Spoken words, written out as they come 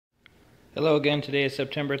Hello again, today is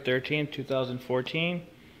September 13th, 2014.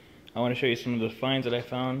 I want to show you some of the finds that I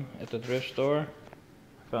found at the thrift store.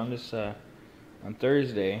 I found this on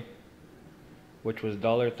Thursday, which was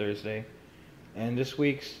Dollar Thursday. And this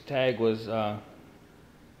week's tag was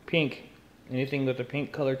pink. Anything with a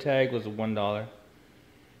pink color tag was $1.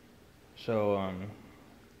 So, let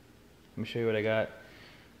me show you what I got.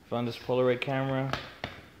 I found this Polaroid camera.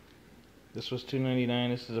 This was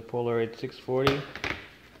 $2.99. This is a Polaroid 640.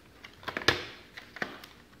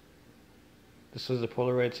 This is the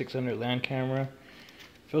Polaroid 600 land camera.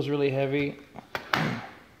 Feels really heavy,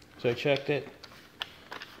 so I checked it,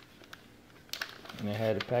 and it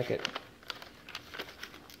had a packet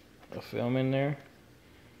of film in there,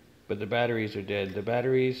 but the batteries are dead. The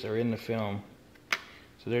batteries are in the film,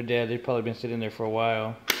 so they're dead. They've probably been sitting there for a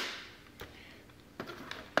while,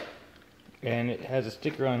 and it has a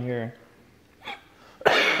sticker on here,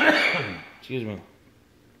 excuse me,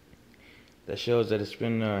 that shows that it's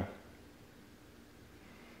been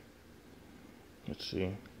let's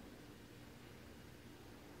see,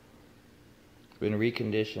 been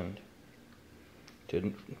reconditioned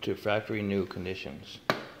to factory new conditions.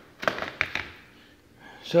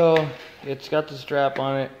 So it's got the strap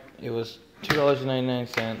on it. It was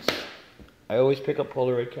 $2.99. I always pick up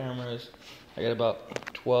Polaroid cameras. I got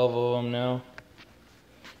about 12 of them now,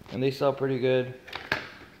 and they sell pretty good.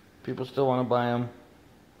 People still want to buy them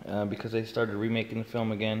because they started remaking the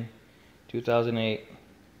film again. 2008.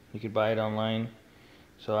 You could buy it online.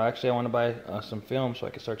 So actually I want to buy some film so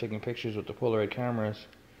I can start taking pictures with the Polaroid cameras.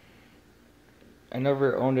 I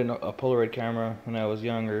never owned a Polaroid camera when I was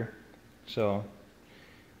younger, so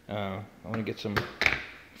I want to get some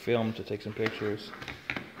film to take some pictures.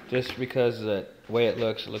 Just because the way it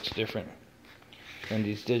looks different than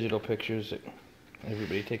these digital pictures that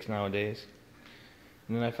everybody takes nowadays.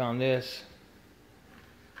 And then I found this.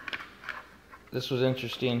 This was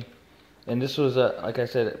interesting. And this was like I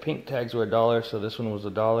said, pink tags were $1, so this one was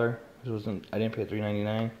 $1. This wasn't. I didn't pay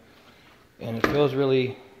 $3.99, and it feels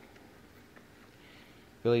really,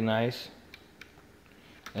 really nice.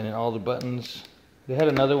 And then all the buttons. They had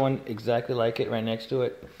another one exactly like it right next to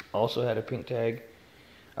it. Also had a pink tag.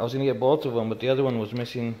 I was gonna get both of them, but the other one was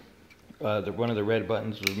missing. One of the red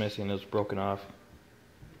buttons was missing. It was broken off.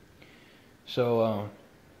 So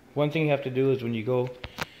one thing you have to do is when you go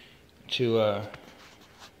to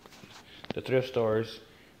the thrift stores,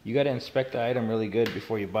 you got to inspect the item really good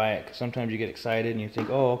before you buy it, because sometimes you get excited and you think,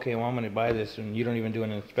 oh, okay, well, I'm going to buy this, and you don't even do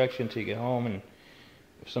an inspection until you get home, and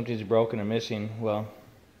if something's broken or missing, well,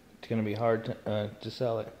 it's going to be hard to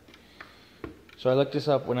sell it. So I looked this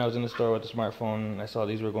up when I was in the store with the smartphone, and I saw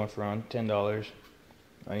these were going for around $10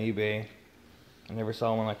 on eBay. I never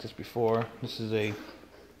saw one like this before. This is a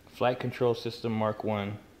flight control system Mark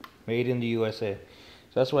 1, made in the USA.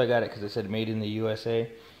 So that's why I got it, because it said made in the USA.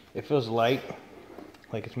 It feels light,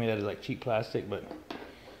 like it's made out of like cheap plastic, but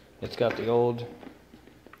it's got the old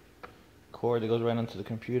cord that goes right onto the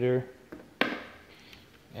computer,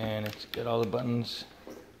 and it's got all the buttons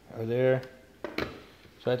are there.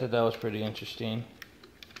 So I thought that was pretty interesting,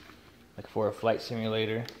 like for a flight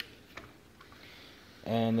simulator.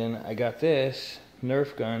 And then I got this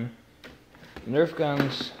Nerf gun. Nerf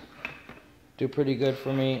guns do pretty good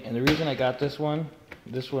for me, and the reason I got this one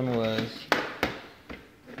was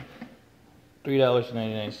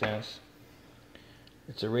 $3.99.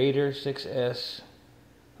 It's a Raider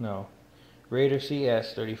Raider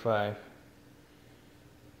CS35.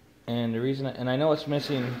 And the reason, and I know it's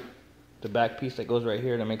missing the back piece that goes right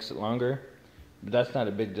here that makes it longer, but that's not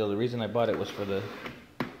a big deal. The reason I bought it was for the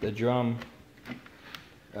drum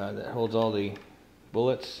that holds all the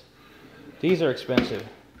bullets. These are expensive.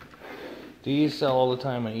 These sell all the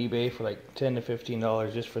time on eBay for like $10 to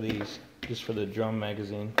 $15 just for these, just for the drum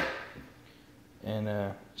magazine. And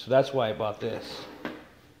so that's why I bought this.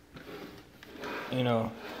 You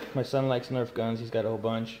know, my son likes Nerf guns. He's got a whole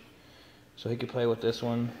bunch, so he could play with this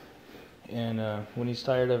one. And when he's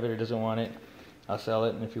tired of it or doesn't want it, I'll sell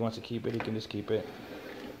it. And if he wants to keep it, he can just keep it.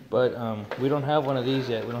 But we don't have one of these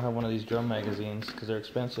yet. We don't have one of these drum magazines because they're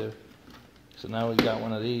expensive. So now we've got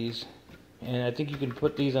one of these. And I think you can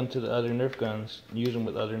put these onto the other Nerf guns, use them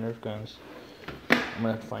with other Nerf guns. I'm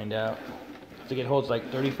going to find out. I think it holds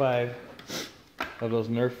like 35 of those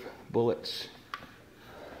Nerf bullets.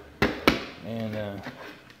 And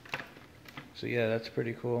so yeah, that's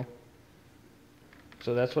pretty cool.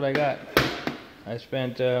 So that's what I got. I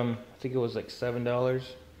spent I think it was like $7,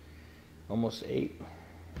 almost $8.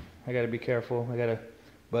 I gotta be careful, I gotta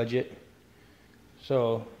budget.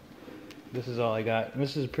 So this is all I got, and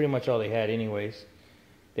this is pretty much all they had anyways.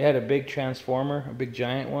 They had a big transformer, a big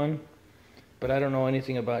giant one, but I don't know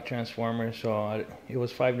anything about Transformers, so it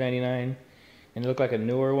was $5.99, and it looked like a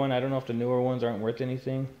newer one. I don't know if the newer ones aren't worth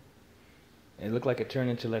anything. It looked like it turned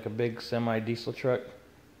into like a big semi-diesel truck.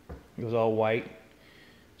 It was all white,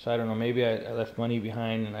 so I don't know. Maybe I left money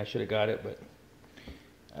behind and I should have got it, but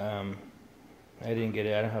I didn't get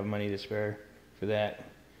it. I don't have money to spare for that.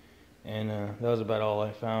 And that was about all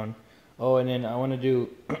I found. Oh, and then I want to do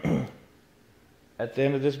at the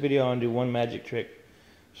end of this video I want to do one magic trick.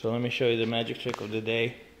 So let me show you the magic trick of the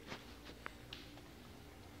day.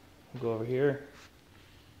 Go over here.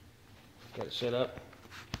 Got it set up.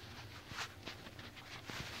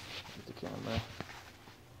 Get the camera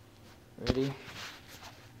ready.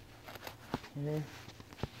 Here.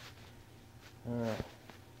 Alright.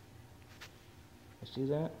 See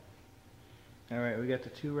that? Alright, we got the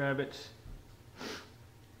two rabbits.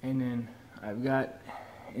 And then I've got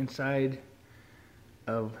inside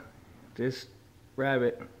of this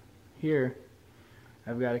rabbit here,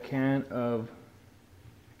 I've got a can of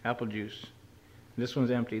apple juice. This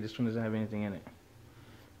one's empty. This one doesn't have anything in it.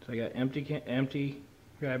 So I got empty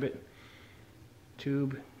rabbit,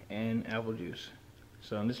 tube, and apple juice.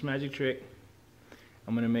 So in this magic trick,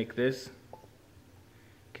 I'm going to make this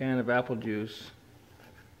can of apple juice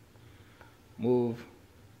move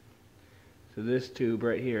to this tube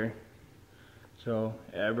right here. So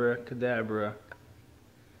abracadabra,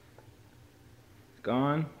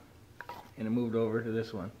 gone, and it moved over to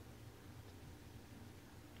this one.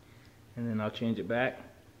 And then I'll change it back.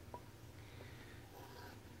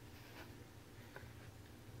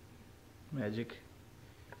 Magic.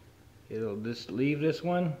 It'll just leave this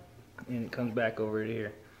one and it comes back over to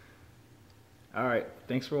here. Alright,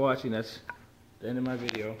 thanks for watching. That's the end of my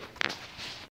video.